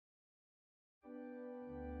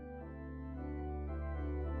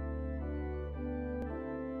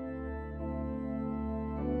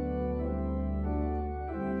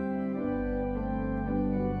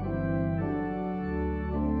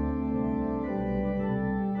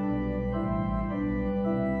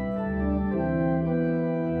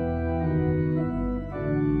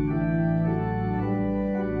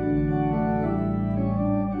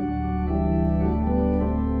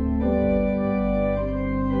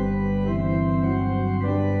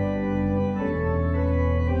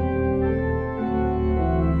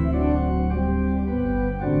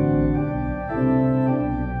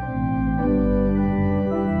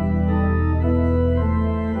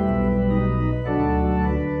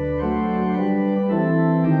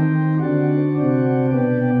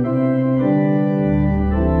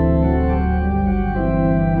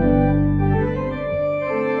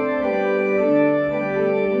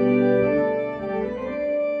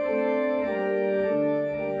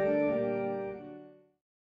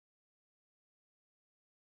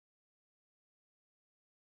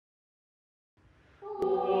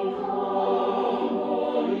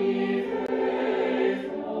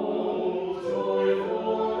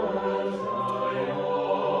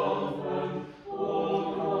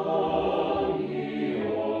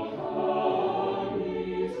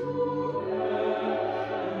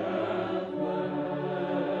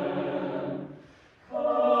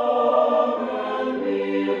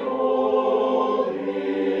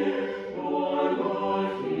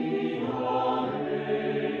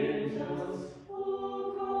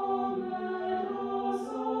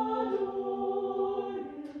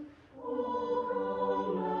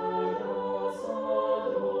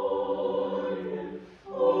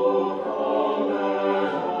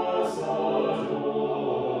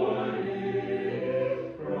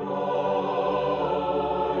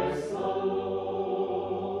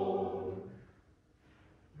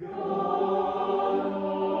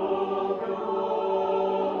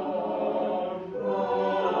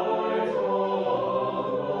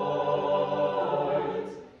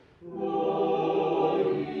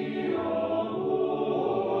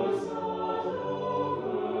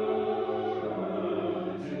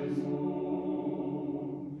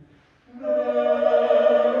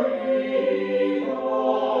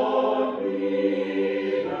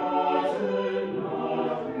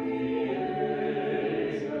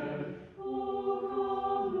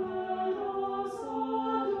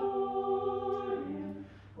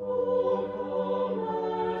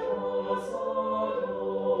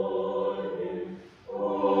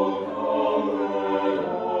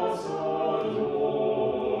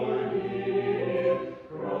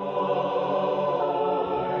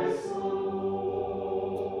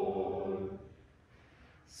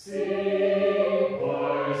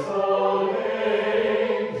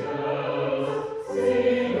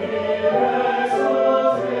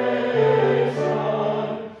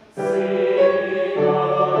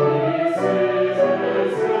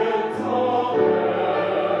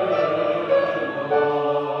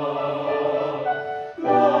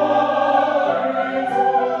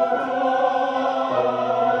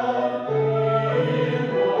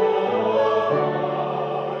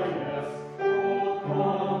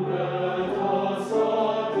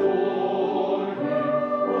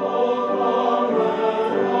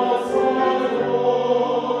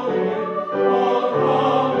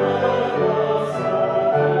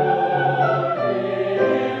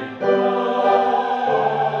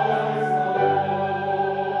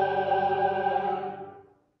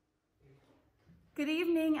Good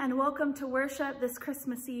evening and welcome to worship this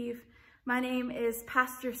Christmas Eve. My name is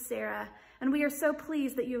Pastor Sarah, and we are so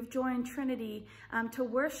pleased that you have joined Trinity to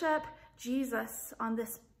worship Jesus on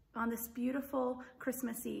this beautiful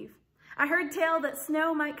Christmas Eve. I heard tell that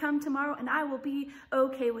snow might come tomorrow, and I will be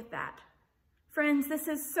okay with that. Friends, this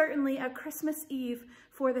is certainly a Christmas Eve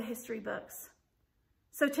for the history books.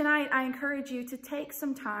 So tonight, I encourage you to take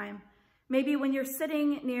some time, maybe when you're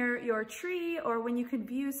sitting near your tree or when you can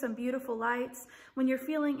view some beautiful lights, when you're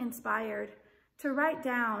feeling inspired, to write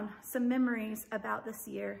down some memories about this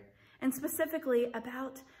year and specifically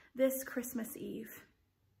about this Christmas Eve.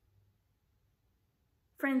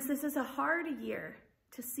 Friends, this is a hard year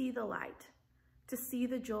to see the light, to see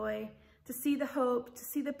the joy, to see the hope, to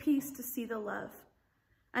see the peace, to see the love.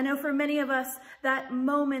 I know for many of us, that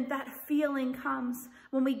moment, that feeling comes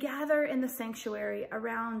when we gather in the sanctuary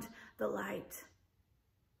around the light.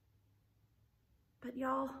 But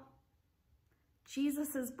y'all,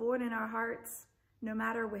 Jesus is born in our hearts no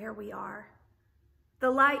matter where we are.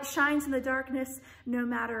 The light shines in the darkness no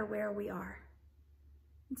matter where we are.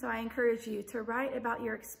 And so I encourage you to write about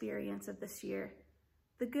your experience of this year,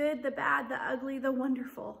 the good, the bad, the ugly, the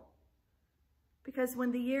wonderful. Because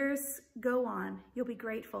when the years go on, you'll be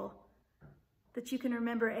grateful that you can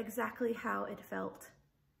remember exactly how it felt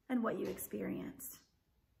and what you experienced.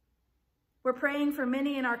 We're praying for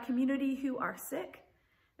many in our community who are sick,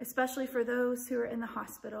 especially for those who are in the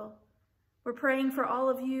hospital. We're praying for all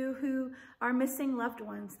of you who are missing loved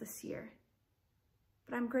ones this year.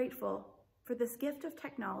 But I'm grateful for this gift of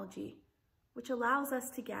technology, which allows us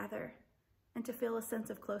to gather and to feel a sense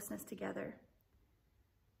of closeness together.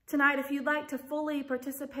 Tonight, if you'd like to fully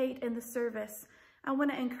participate in the service, I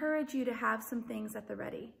want to encourage you to have some things at the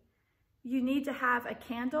ready. You need to have a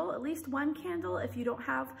candle, at least one candle. If you don't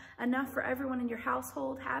have enough for everyone in your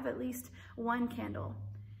household, have at least one candle.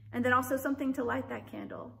 And then also something to light that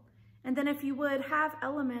candle. And then if you would, have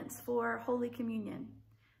elements for Holy Communion.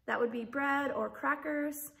 That would be bread or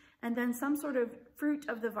crackers, and then some sort of fruit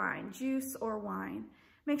of the vine, juice or wine.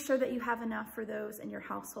 Make sure that you have enough for those in your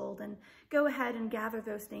household, and go ahead and gather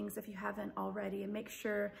those things if you haven't already, and make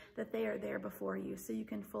sure that they are there before you so you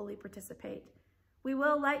can fully participate. We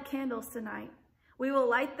will light candles tonight. We will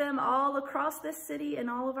light them all across this city in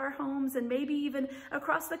all of our homes, and maybe even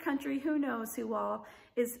across the country. Who knows who all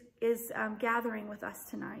is gathering with us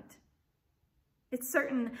tonight. It's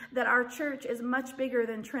certain that our church is much bigger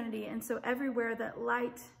than Trinity, and so everywhere that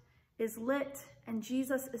light is lit and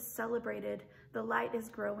Jesus is celebrated, the light is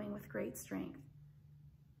growing with great strength.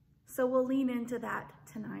 So we'll lean into that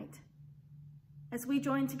tonight as we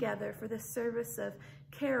join together for this service of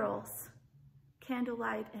carols,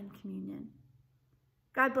 candlelight, and communion.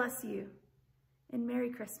 God bless you, and Merry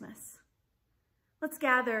Christmas. Let's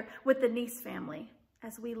gather with the Nice family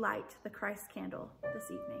as we light the Christ candle this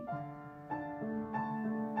evening.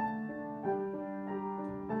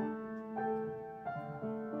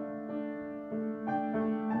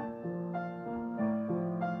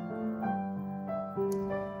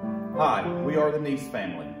 Hi, we are the Nice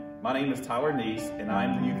family. My name is Tyler Nice, and I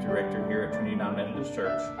am the youth director here at Trinity United Methodist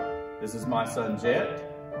Church. This is my son Jet,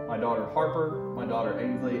 my daughter Harper, my daughter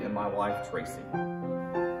Ainsley, and my wife Tracy.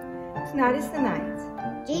 Tonight is the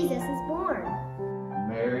night Jesus is born.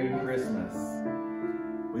 Merry Christmas.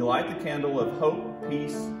 We light the candle of hope,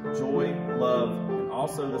 peace, joy, love, and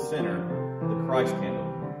also the center, the Christ candle.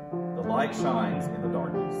 The light shines in the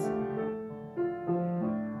darkness.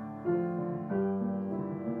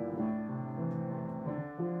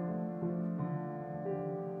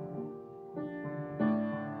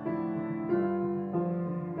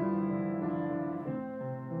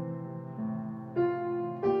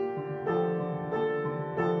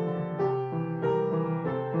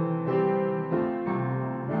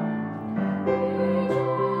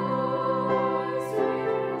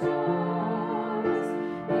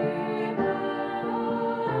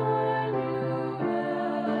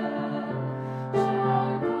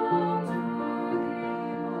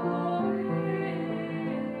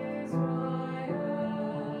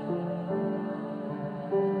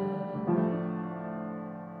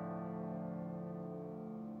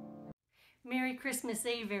 Merry Christmas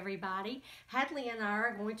Eve, everybody. Hadley and I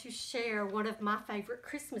are going to share one of my favorite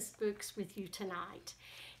Christmas books with you tonight.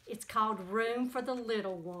 It's called Room for the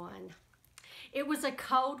Little One. It was a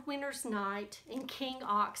cold winter's night, and King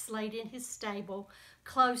Ox laid in his stable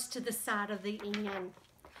close to the side of the inn.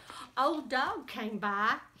 Old Dog came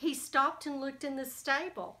by. He stopped and looked in the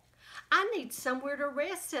stable. "I need somewhere to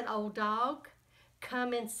rest," said Old Dog.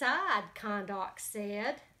 "Come inside," Kind Ox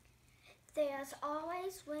said. There's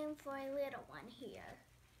always room for a little one here.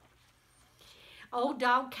 Old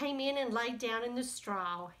Dog came in and laid down in the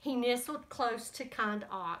straw. He nestled close to Kind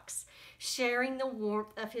Ox, sharing the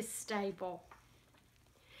warmth of his stable.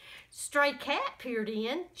 Stray Cat peered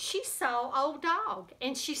in. She saw Old Dog,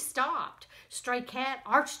 and she stopped. Stray Cat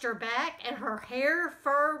arched her back, and her hair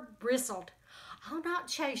fur bristled. "I'll not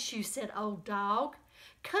chase you," said Old Dog.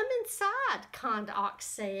 "Come inside," Kind Ox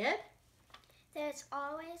said. "There's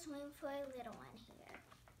always room for a little one here."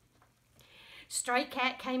 Stray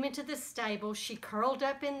Cat came into the stable. She curled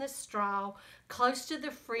up in the straw, close to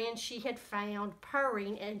the friend she had found,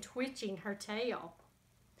 purring and twitching her tail.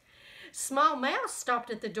 Small Mouse stopped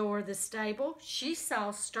at the door of the stable. She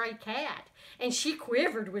saw Stray Cat, and she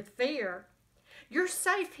quivered with fear. "You're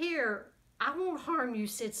safe here. I won't harm you,"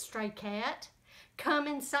 said Stray Cat. "Come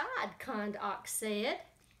inside," Kind Ox said.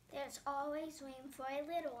 "There's always room for a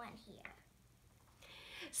little one here."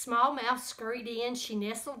 Small Mouse scurried in. She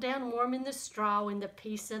nestled down warm in the straw in the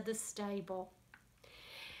peace of the stable.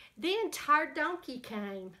 Then Tired Donkey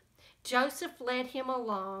came. Joseph led him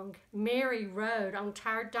along. Mary rode on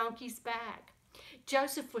Tired Donkey's back.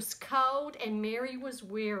 Joseph was cold and Mary was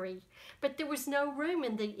weary, but there was no room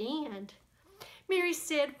in the inn. Mary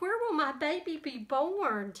said, "Where will my baby be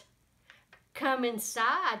born?" "Come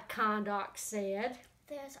inside," Kind Ox said.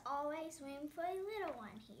 "There's always room for a little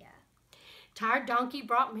one here." Tired Donkey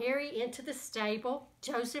brought Mary into the stable.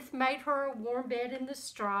 Joseph made her a warm bed in the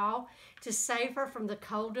straw to save her from the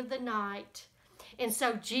cold of the night. And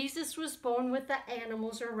so Jesus was born with the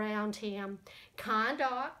animals around him. Kind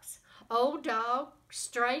Ox, Old Dog,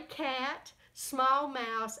 Stray Cat, Small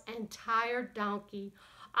Mouse, and Tired Donkey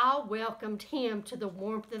all welcomed him to the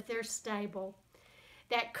warmth of their stable.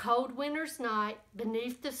 That cold winter's night,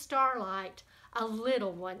 beneath the starlight, a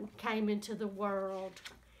little one came into the world.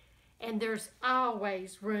 And there's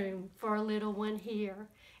always room for a little one here.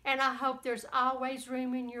 And I hope there's always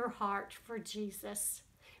room in your heart for Jesus.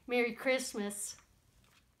 Merry Christmas.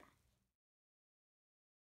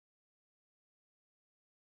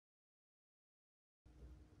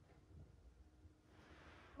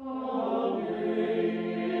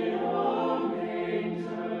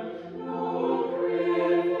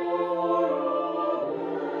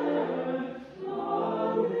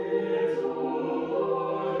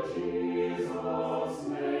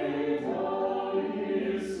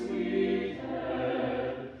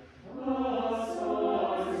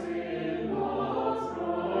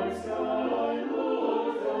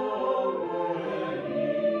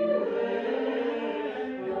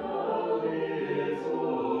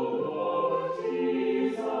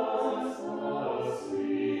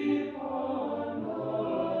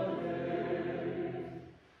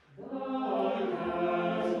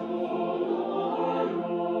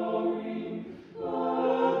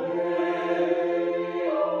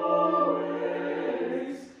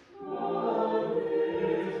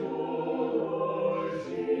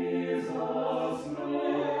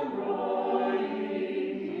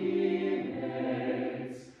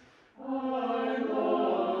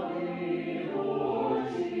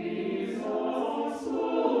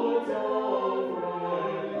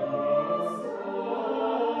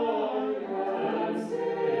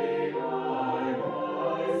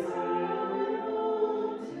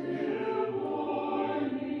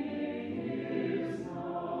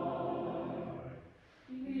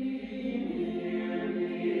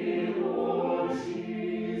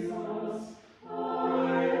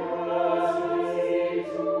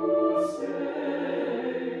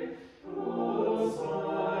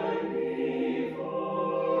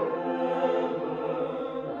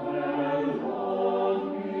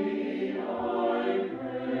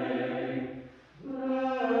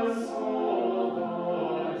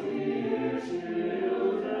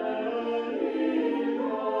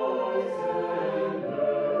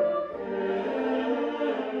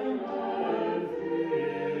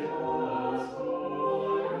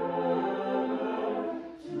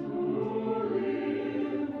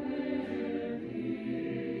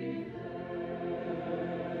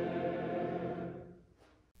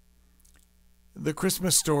 The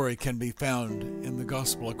Christmas story can be found in the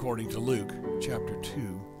Gospel according to Luke, chapter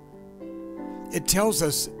 2. It tells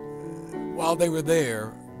us while they were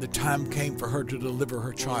there, the time came for her to deliver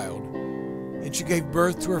her child, and she gave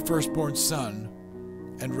birth to her firstborn son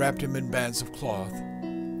and wrapped him in bands of cloth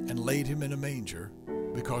and laid him in a manger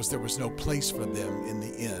because there was no place for them in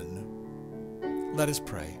the inn. Let us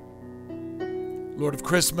pray. Lord of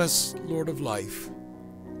Christmas, Lord of life,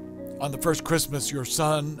 on the first Christmas, your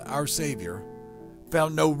Son, our Savior,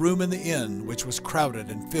 found no room in the inn, which was crowded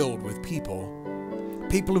and filled with people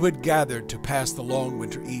who had gathered to pass the long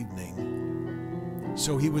winter evening.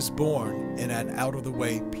 So he was born in an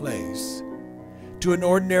out-of-the-way place, to an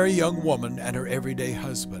ordinary young woman and her everyday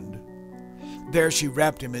husband. There she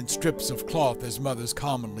wrapped him in strips of cloth as mothers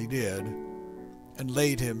commonly did, and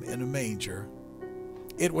laid him in a manger.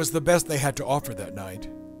 It was the best they had to offer that night,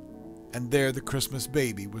 and there the Christmas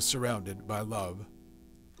baby was surrounded by love.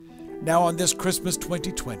 Now on this Christmas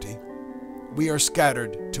 2020, we are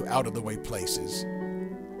scattered to out-of-the-way places.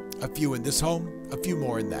 A few in this home, a few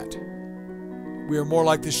more in that. We are more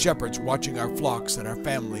like the shepherds watching our flocks and our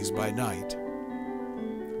families by night.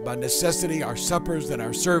 By necessity, our suppers and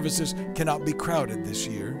our services cannot be crowded this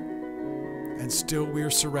year, and still we are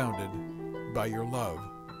surrounded by your love.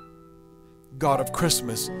 God of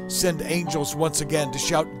Christmas, send angels once again to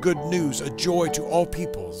shout good news, a joy to all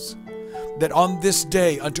peoples, that on this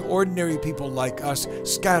day unto ordinary people like us,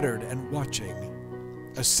 scattered and watching,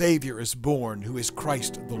 a Savior is born who is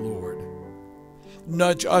Christ the Lord.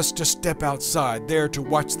 Nudge us to step outside, there to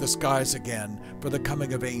watch the skies again for the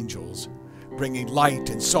coming of angels, bringing light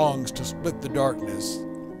and songs to split the darkness,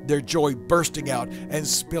 their joy bursting out and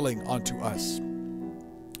spilling onto us.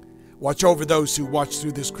 Watch over those who watch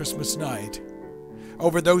through this Christmas night,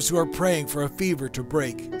 over those who are praying for a fever to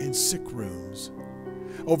break in sick rooms,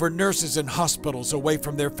 over nurses in hospitals away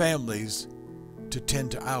from their families to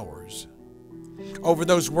tend to ours, over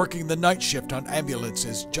those working the night shift on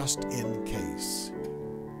ambulances just in case,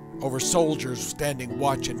 over soldiers standing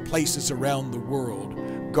watch in places around the world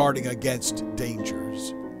guarding against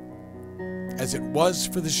dangers. As it was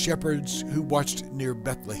for the shepherds who watched near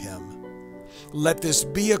Bethlehem, let this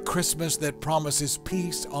be a Christmas that promises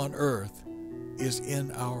peace on earth is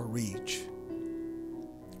in our reach.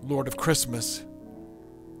 Lord of Christmas,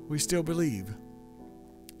 we still believe.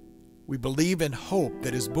 We believe in hope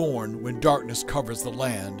that is born when darkness covers the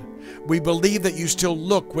land. We believe that you still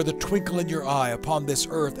look with a twinkle in your eye upon this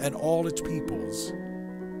earth and all its peoples.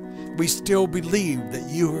 We still believe that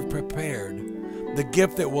you have prepared the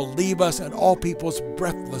gift that will leave us and all peoples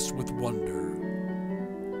breathless with wonder.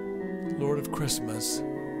 Lord of Christmas,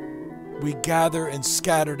 we gather in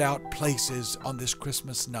scattered out places on this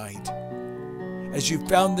Christmas night. As you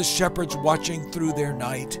found the shepherds watching through their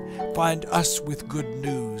night, find us with good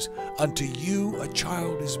news. Unto you a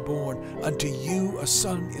child is born, unto you a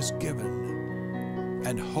son is given,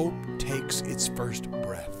 and hope takes its first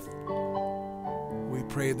breath. We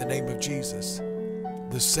pray in the name of Jesus,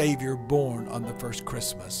 the Savior born on the first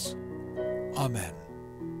Christmas. Amen.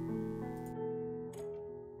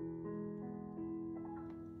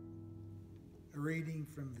 A reading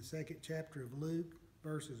from the second chapter of Luke,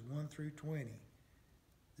 verses 1 through 20.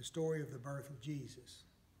 The story of the birth of Jesus.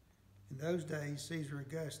 In those days, Caesar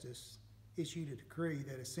Augustus issued a decree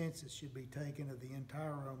that a census should be taken of the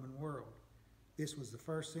entire Roman world. This was the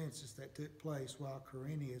first census that took place while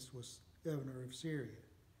Quirinius was governor of Syria,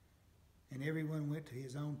 and everyone went to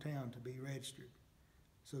his own town to be registered.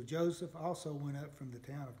 So Joseph also went up from the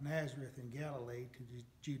town of Nazareth in Galilee to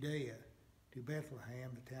Judea, to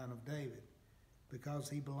Bethlehem, the town of David, because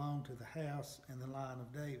he belonged to the house and the line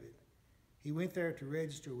of David. He went there to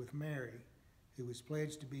register with Mary, who was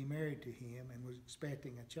pledged to be married to him and was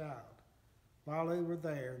expecting a child. While they were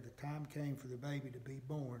there, the time came for the baby to be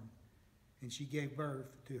born, and she gave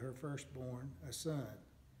birth to her firstborn, a son.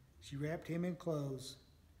 She wrapped him in clothes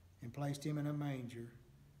and placed him in a manger,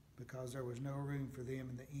 because there was no room for them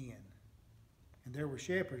in the inn. And there were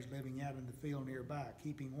shepherds living out in the field nearby,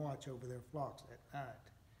 keeping watch over their flocks at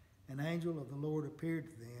night. An angel of the Lord appeared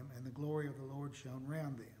to them, and the glory of the Lord shone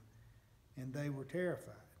round them, and they were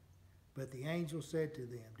terrified. But the angel said to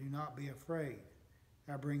them, "Do not be afraid.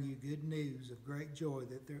 I bring you good news of great joy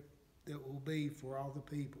that will be for all the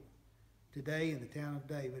people. Today in the town of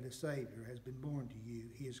David a Savior has been born to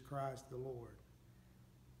you. He is Christ the Lord.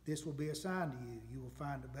 This will be a sign to you. You will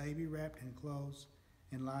find a baby wrapped in clothes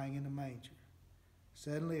and lying in a manger."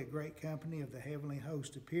 Suddenly a great company of the heavenly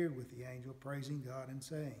host appeared with the angel, praising God and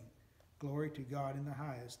saying, "Glory to God in the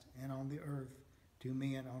highest, and on the earth to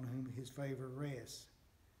men on whom his favor rests."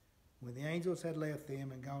 When the angels had left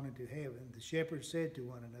them and gone into heaven, the shepherds said to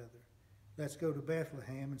one another, "Let's go to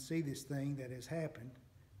Bethlehem and see this thing that has happened,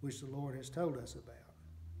 which the Lord has told us about."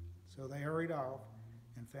 So they hurried off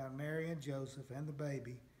and found Mary and Joseph and the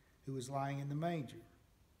baby who was lying in the manger.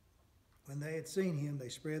 When they had seen him, they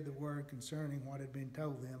spread the word concerning what had been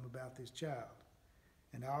told them about this child.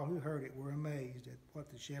 And all who heard it were amazed at what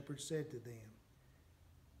the shepherds said to them.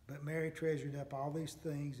 But Mary treasured up all these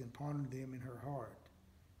things and pondered them in her heart.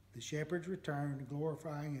 The shepherds returned,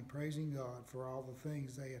 glorifying and praising God for all the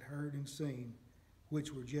things they had heard and seen,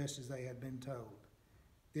 which were just as they had been told.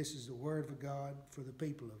 This is the word of God for the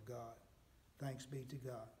people of God. Thanks be to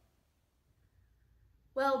God.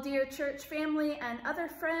 Well, dear church family and other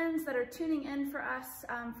friends that are tuning in for us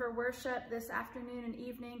for worship this afternoon and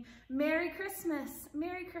evening, Merry Christmas.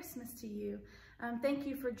 Merry Christmas to you. Thank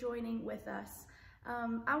you for joining with us.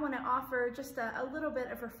 I want to offer just a little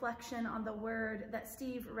bit of reflection on the word that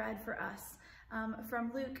Steve read for us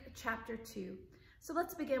from Luke chapter 2. So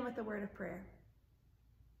let's begin with the word of prayer.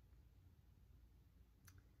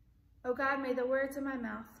 O God, may the words of my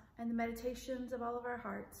mouth and the meditations of all of our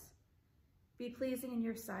hearts be pleasing in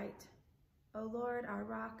your sight, O Lord, our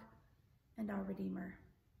rock and our redeemer.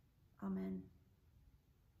 Amen.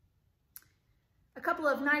 A couple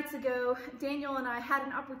of nights ago, Daniel and I had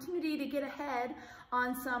an opportunity to get ahead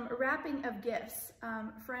on some wrapping of gifts.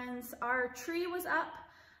 Friends, our tree was up,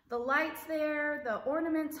 the lights there, the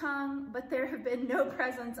ornaments hung, but there have been no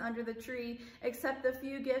presents under the tree except the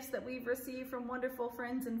few gifts that we've received from wonderful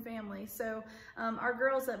friends and family. So our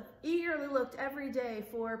girls have eagerly looked every day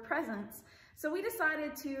for presents. So we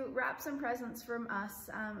decided to wrap some presents from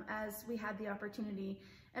us as we had the opportunity.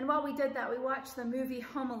 And while we did that, we watched the movie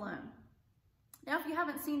Home Alone. Now, if you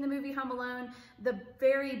haven't seen the movie Home Alone, the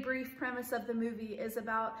very brief premise of the movie is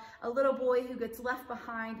about a little boy who gets left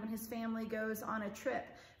behind when his family goes on a trip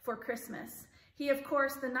for Christmas. He, of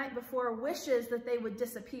course, the night before wishes that they would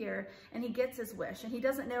disappear, and he gets his wish. And he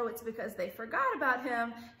doesn't know it's because they forgot about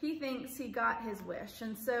him. He thinks he got his wish.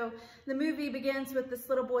 And so the movie begins with this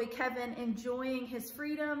little boy, Kevin, enjoying his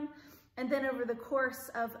freedom. And then over the course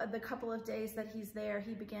of the couple of days that he's there,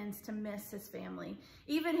 he begins to miss his family.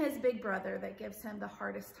 Even his big brother that gives him the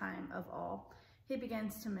hardest time of all. He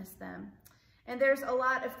begins to miss them. And there's a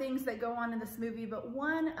lot of things that go on in this movie, but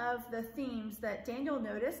one of the themes that Daniel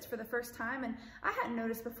noticed for the first time, and I hadn't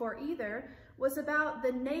noticed before either, was about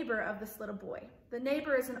the neighbor of this little boy. The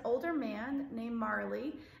neighbor is an older man named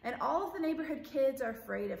Marley, and all of the neighborhood kids are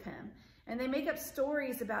afraid of him. And they make up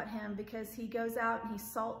stories about him because he goes out and he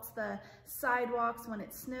salts the sidewalks when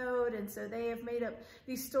it snowed. And so they have made up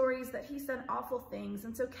these stories that he's done awful things.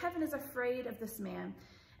 And so Kevin is afraid of this man.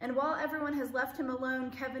 And while everyone has left him alone,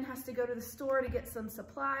 Kevin has to go to the store to get some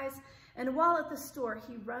supplies. And while at the store,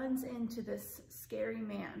 he runs into this scary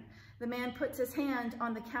man. The man puts his hand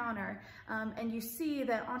on the counter, and you see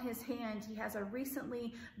that on his hand, he has a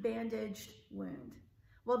recently bandaged wound.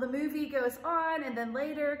 Well, the movie goes on, and then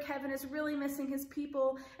later, Kevin is really missing his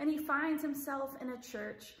people, and he finds himself in a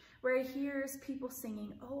church where he hears people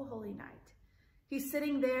singing, "Oh, Holy Night." He's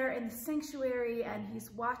sitting there in the sanctuary, and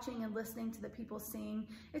he's watching and listening to the people sing.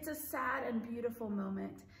 It's a sad and beautiful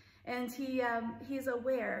moment, and he's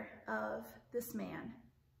aware of this man,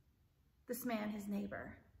 his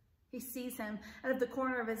neighbor. He sees him out of the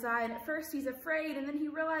corner of his eye, and at first he's afraid, and then he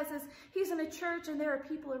realizes he's in a church and there are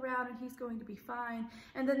people around and he's going to be fine.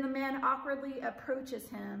 And then the man awkwardly approaches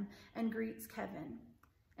him and greets Kevin.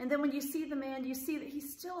 And then when you see the man, you see that he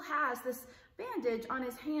still has this bandage on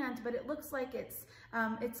his hand, but it looks like it's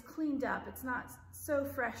cleaned up. It's not so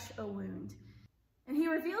fresh a wound. And he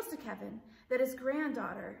reveals to Kevin that his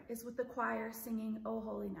granddaughter is with the choir singing "Oh,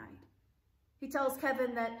 Holy Night." He tells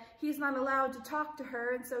Kevin that he's not allowed to talk to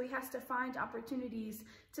her, and so he has to find opportunities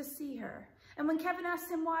to see her. And when Kevin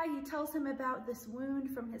asks him why, he tells him about this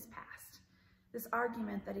wound from his past, this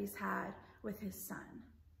argument that he's had with his son.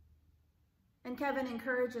 And Kevin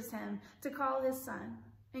encourages him to call his son,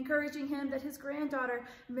 encouraging him that his granddaughter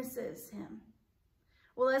misses him.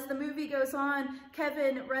 Well, as the movie goes on,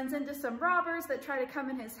 Kevin runs into some robbers that try to come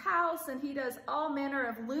in his house, and he does all manner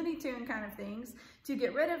of Looney Tune kind of things to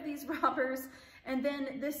get rid of these robbers. And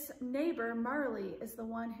then this neighbor, Marley, is the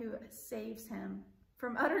one who saves him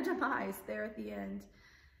from utter demise there at the end.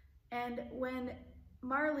 And when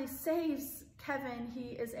Marley saves Kevin,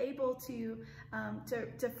 he is able to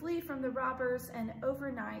flee from the robbers, and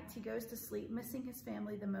overnight he goes to sleep, missing his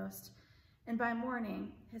family the most. And by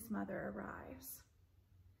morning, his mother arrives.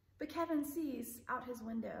 But Kevin sees out his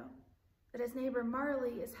window that his neighbor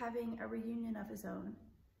Marley is having a reunion of his own.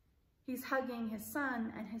 He's hugging his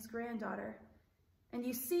son and his granddaughter, and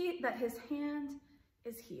you see that his hand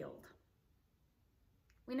is healed.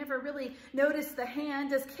 We never really noticed the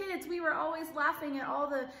hand. As kids, we were always laughing at all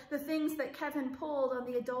the things that Kevin pulled on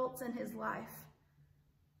the adults in his life.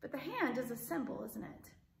 But the hand is a symbol, isn't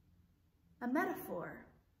it? A metaphor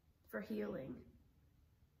for healing.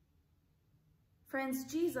 Friends,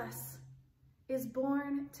 Jesus is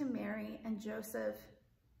born to Mary and Joseph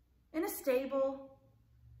in a stable.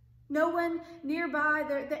 No one nearby.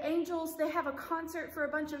 The angels, they have a concert for a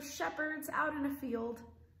bunch of shepherds out in a field.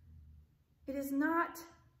 It is not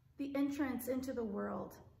the entrance into the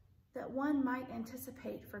world that one might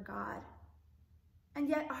anticipate for God. And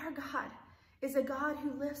yet our God is a God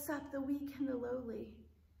who lifts up the weak and the lowly.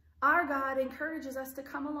 Our God encourages us to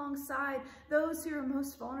come alongside those who are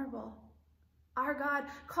most vulnerable. Our God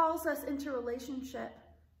calls us into relationship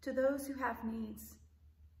to those who have needs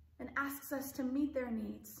and asks us to meet their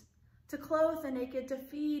needs, to clothe the naked, to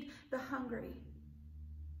feed the hungry.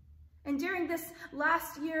 And during this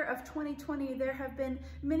last year of 2020, there have been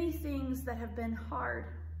many things that have been hard.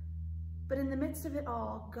 But in the midst of it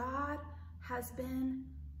all, God has been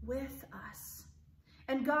with us.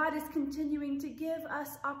 And God is continuing to give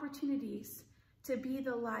us opportunities to be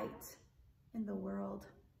the light in the world,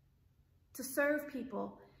 to serve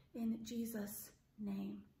people in Jesus'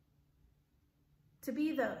 name, to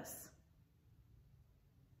be those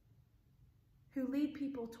who lead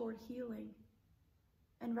people toward healing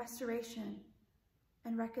and restoration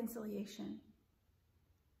and reconciliation.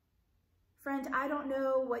 Friend, I don't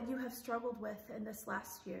know what you have struggled with in this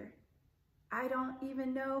last year. I don't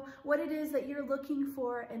even know what it is that you're looking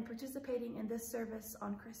for in participating in this service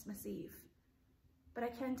on Christmas Eve. But I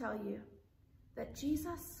can tell you that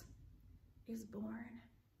Jesus is born.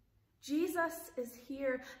 Jesus is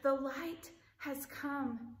here. The light has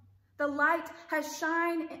come. The light has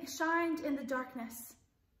shined in the darkness,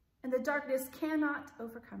 and the darkness cannot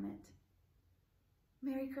overcome it.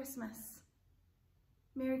 Merry Christmas.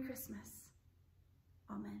 Merry Christmas.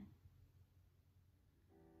 Amen.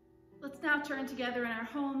 Let's now turn together in our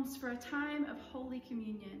homes for a time of Holy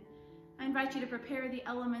Communion. I invite you to prepare the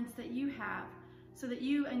elements that you have so that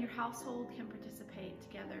you and your household can participate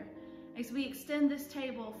together as we extend this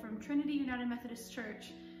table from Trinity United Methodist Church,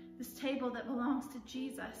 this table that belongs to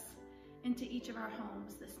Jesus, into each of our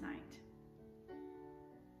homes this night.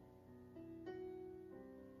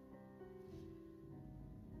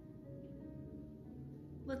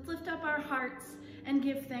 Let's lift up our hearts and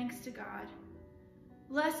give thanks to God.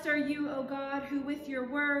 Blessed are you, O God, who with your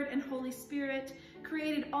word and Holy Spirit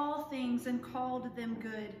created all things and called them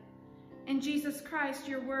good. In Jesus Christ,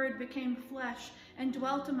 your word became flesh and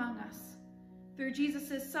dwelt among us. Through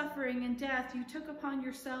Jesus' suffering and death, you took upon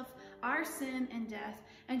yourself our sin and death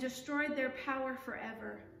and destroyed their power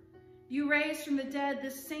forever. You raised from the dead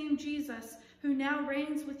this same Jesus who now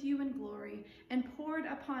reigns with you in glory and poured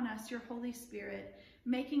upon us your Holy Spirit,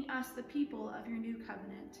 making us the people of your new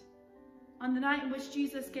covenant. On the night in which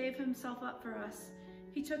Jesus gave himself up for us,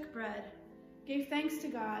 he took bread, gave thanks to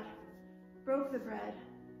God, broke the bread,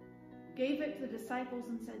 gave it to the disciples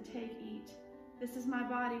and said, "Take, eat. This is my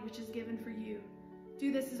body which is given for you.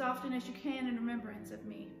 Do this as often as you can in remembrance of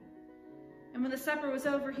me." And when the supper was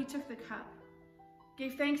over, he took the cup,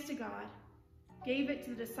 gave thanks to God, gave it to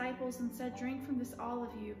the disciples and said, "Drink from this, all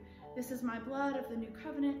of you. This is my blood of the new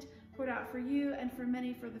covenant, poured out for you and for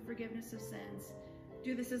many for the forgiveness of sins.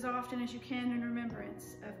 Do this as often as you can in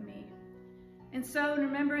remembrance of me." And so, in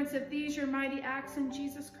remembrance of these your mighty acts in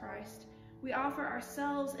Jesus Christ, we offer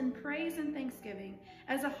ourselves in praise and thanksgiving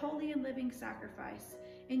as a holy and living sacrifice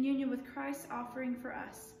in union with Christ's offering for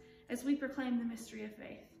us as we proclaim the mystery of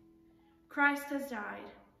faith. Christ has died.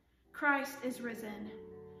 Christ is risen.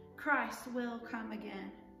 Christ will come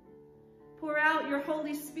again. Pour out your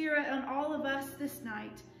Holy Spirit on all of us this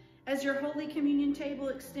night as your Holy Communion table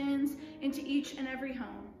extends into each and every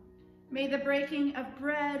home. May the breaking of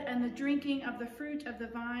bread and the drinking of the fruit of the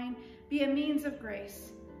vine be a means of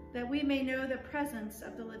grace, that we may know the presence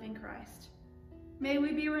of the living Christ. May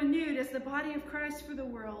we be renewed as the body of Christ for the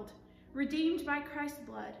world, redeemed by Christ's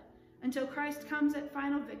blood, until Christ comes at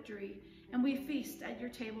final victory and we feast at your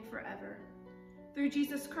table forever. Through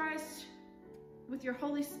Jesus Christ, with your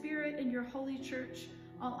Holy Spirit and your holy church,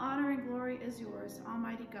 all honor and glory is yours,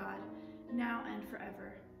 Almighty God, now and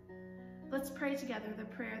forever. Let's pray together the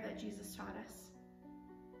prayer that Jesus taught us.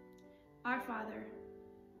 Our Father,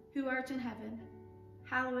 who art in heaven,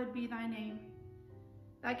 hallowed be thy name.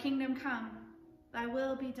 Thy kingdom come, thy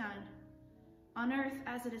will be done, on earth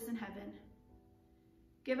as it is in heaven.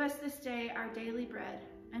 Give us this day our daily bread,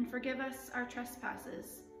 and forgive us our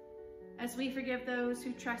trespasses, as we forgive those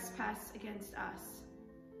who trespass against us.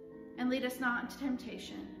 And lead us not into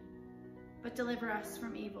temptation, but deliver us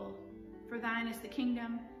from evil. For thine is the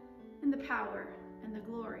kingdom, and the power, and the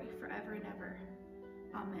glory forever and ever.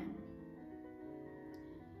 Amen.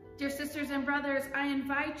 Dear sisters and brothers, I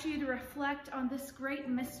invite you to reflect on this great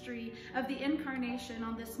mystery of the Incarnation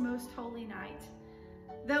on this most holy night.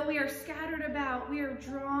 Though we are scattered about, we are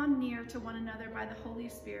drawn near to one another by the Holy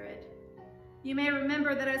Spirit. You may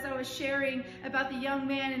remember that as I was sharing about the young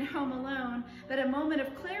man in Home Alone, that a moment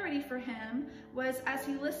of clarity for him was as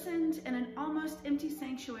he listened in an almost empty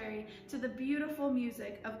sanctuary to the beautiful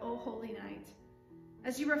music of O Holy Night.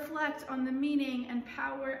 As you reflect on the meaning and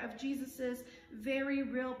power of Jesus's very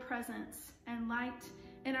real presence and light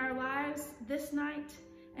in our lives this night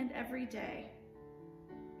and every day.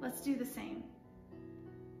 Let's do the same.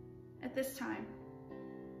 At this time,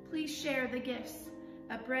 please share the gifts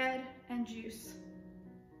of bread and juice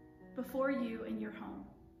before you in your home.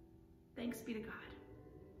 Thanks be to God.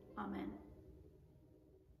 Amen.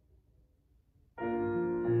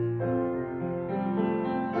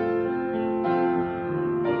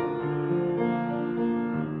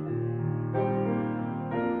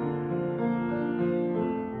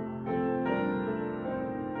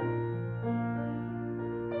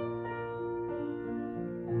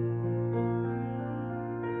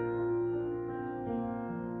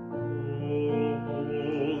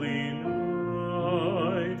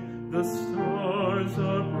 The stars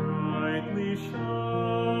are brightly shining.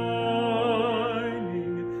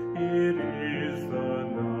 It is the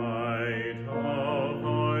night of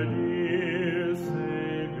our dear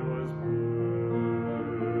Savior's birth.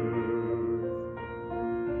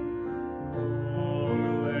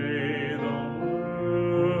 Long lay the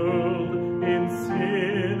world in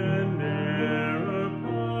sin and error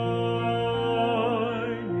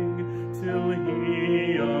pining, till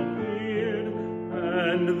He appeared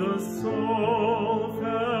and the soul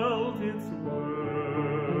felt its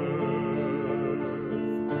worth.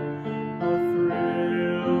 A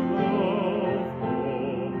thrill of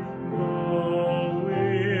hope, the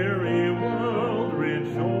weary world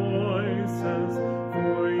rejoices,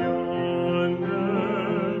 for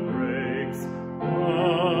yonder breaks a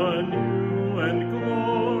new and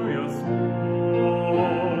glorious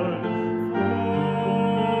morn.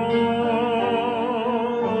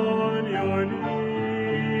 Fall on your knees.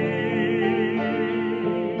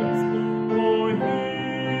 Oh, hear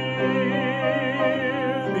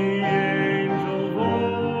the angel voices.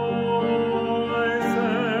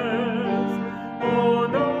 Oh,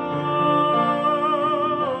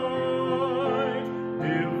 night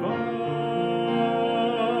divine.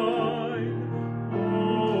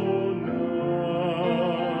 Oh,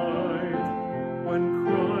 night when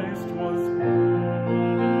Christ was born.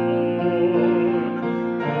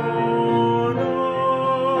 Oh,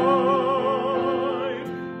 night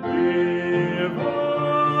divine.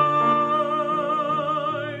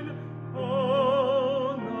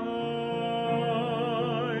 Oh,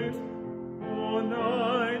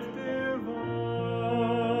 night divine.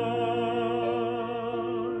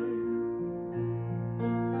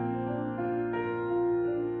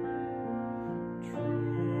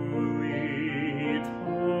 Truly He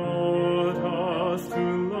taught us to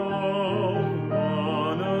love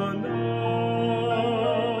one another.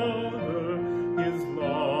 His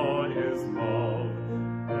law is love,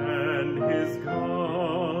 and His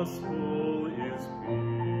gospel is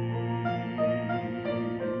peace.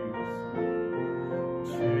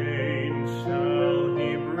 Chain shall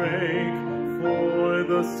He break, for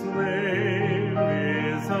the slave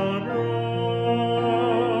is a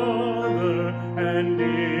brother, and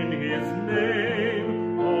in His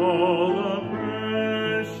name all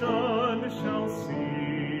oppression shall cease.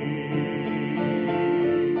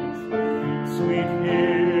 Sweet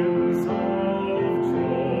hymns of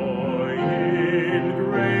joy in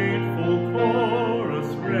grateful chorus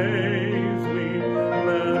raise we,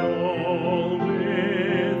 let all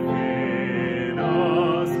within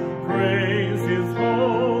us praise His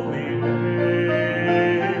holy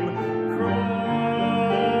name.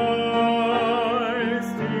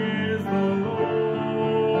 Christ is the Lord.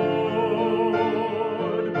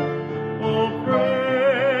 Oh, praise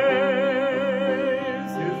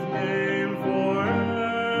His name forever.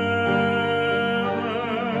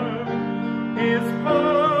 His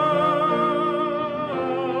power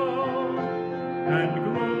and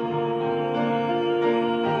glory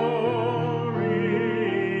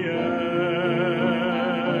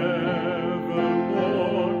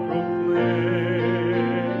evermore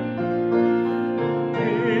proclaim.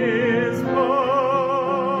 His power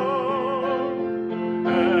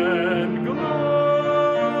and glory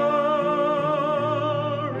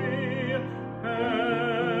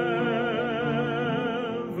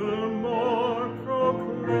evermore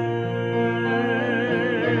proclaim.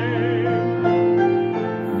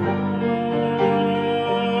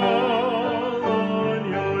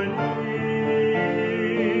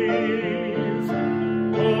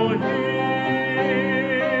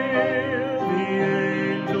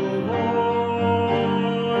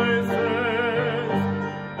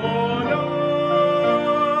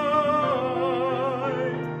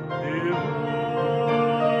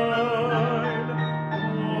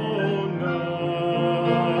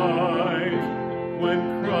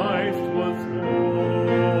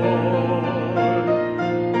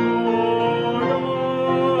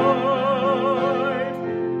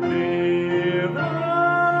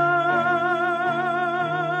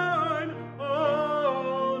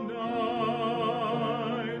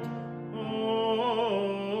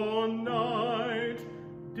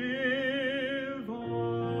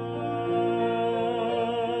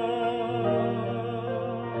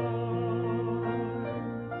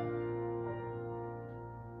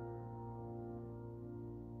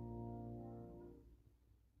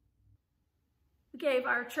 gave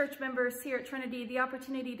our church members here at Trinity the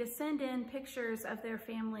opportunity to send in pictures of their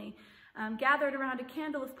family, gathered around a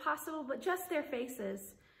candle if possible, but just their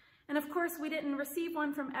faces. And of course, we didn't receive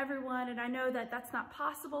one from everyone, and I know that that's not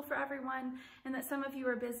possible for everyone, and that some of you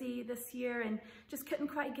are busy this year and just couldn't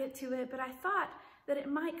quite get to it, but I thought that it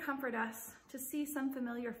might comfort us to see some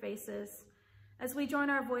familiar faces as we join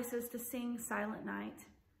our voices to sing Silent Night.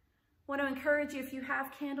 I want to encourage you, if you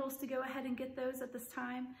have candles, to go ahead and get those at this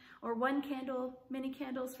time, or one candle, many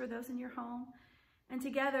candles for those in your home. And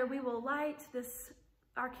together we will light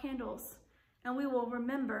our candles, and we will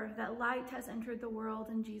remember that light has entered the world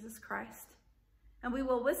in Jesus Christ. And we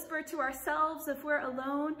will whisper to ourselves, if we're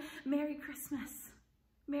alone, Merry Christmas,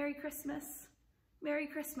 Merry Christmas, Merry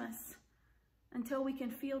Christmas, until we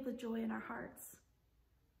can feel the joy in our hearts.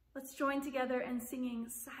 Let's join together in singing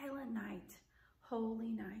Silent Night,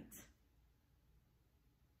 Holy Night.